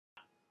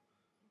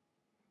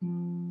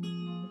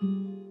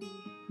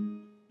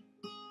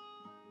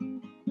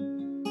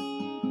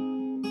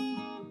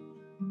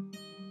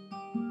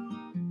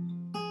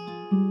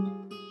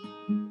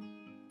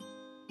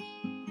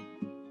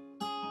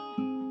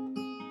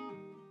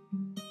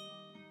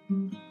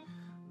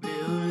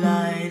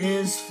light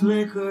is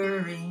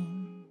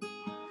flickering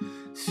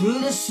through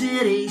the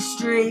city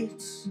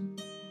streets.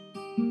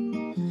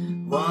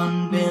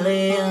 1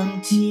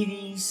 billion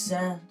TV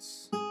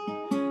sets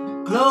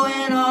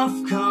glowing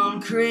off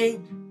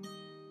concrete.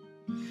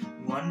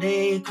 One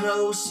day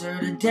closer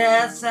to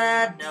death,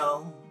 I'd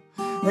know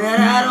that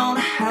I don't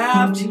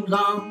have too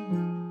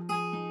long.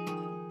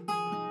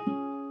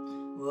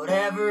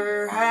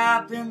 Whatever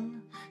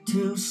happened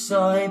to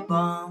soy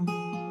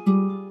bomb?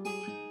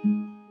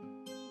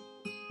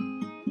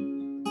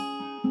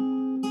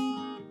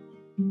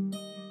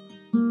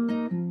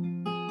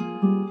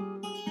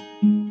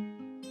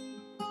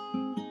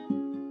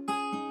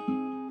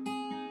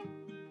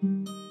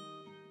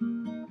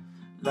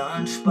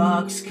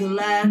 Lunchbox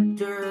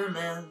collector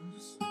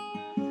lives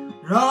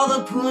and all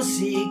the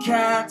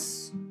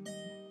pussycats,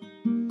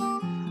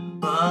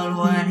 but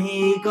when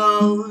he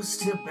goes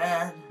to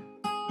bed,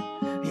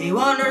 he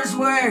wonders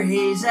where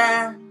he's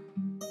at.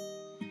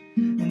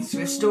 In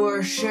thrift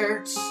store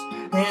shirts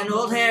and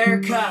old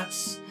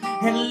haircuts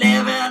and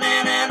living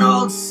in an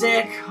old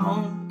sick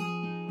home.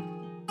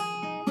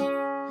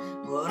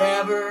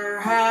 Whatever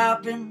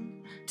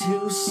happened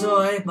to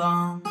soy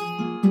bomb?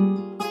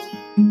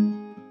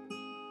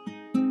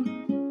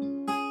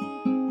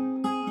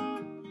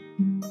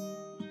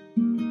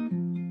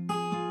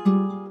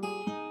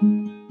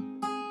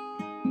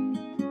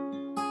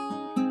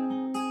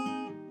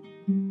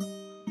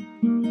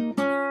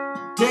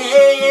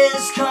 Day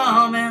is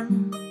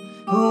coming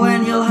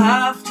when you'll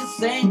have to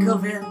think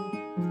of it.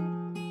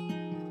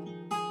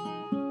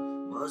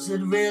 Was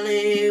it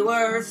really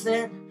worth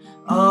it,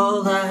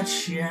 all that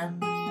shit?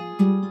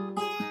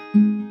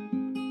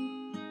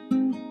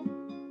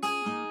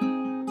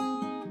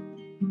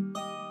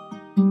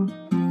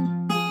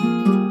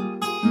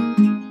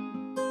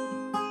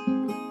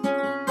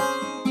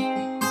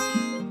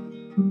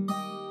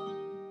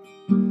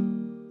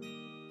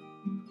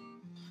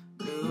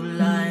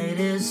 Light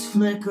is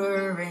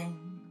flickering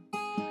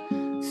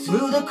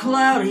through the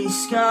cloudy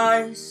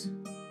skies.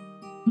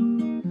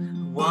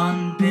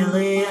 1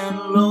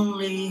 billion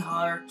lonely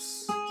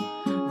hearts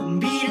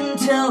beat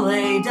until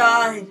they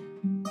died.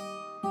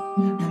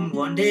 And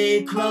one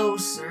day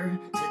closer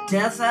to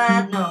death,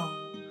 I'd know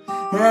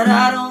that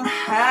I don't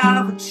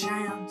have a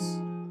chance.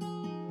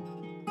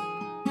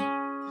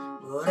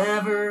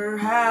 Whatever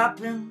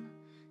happened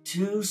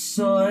to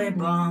soy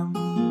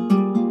bomb?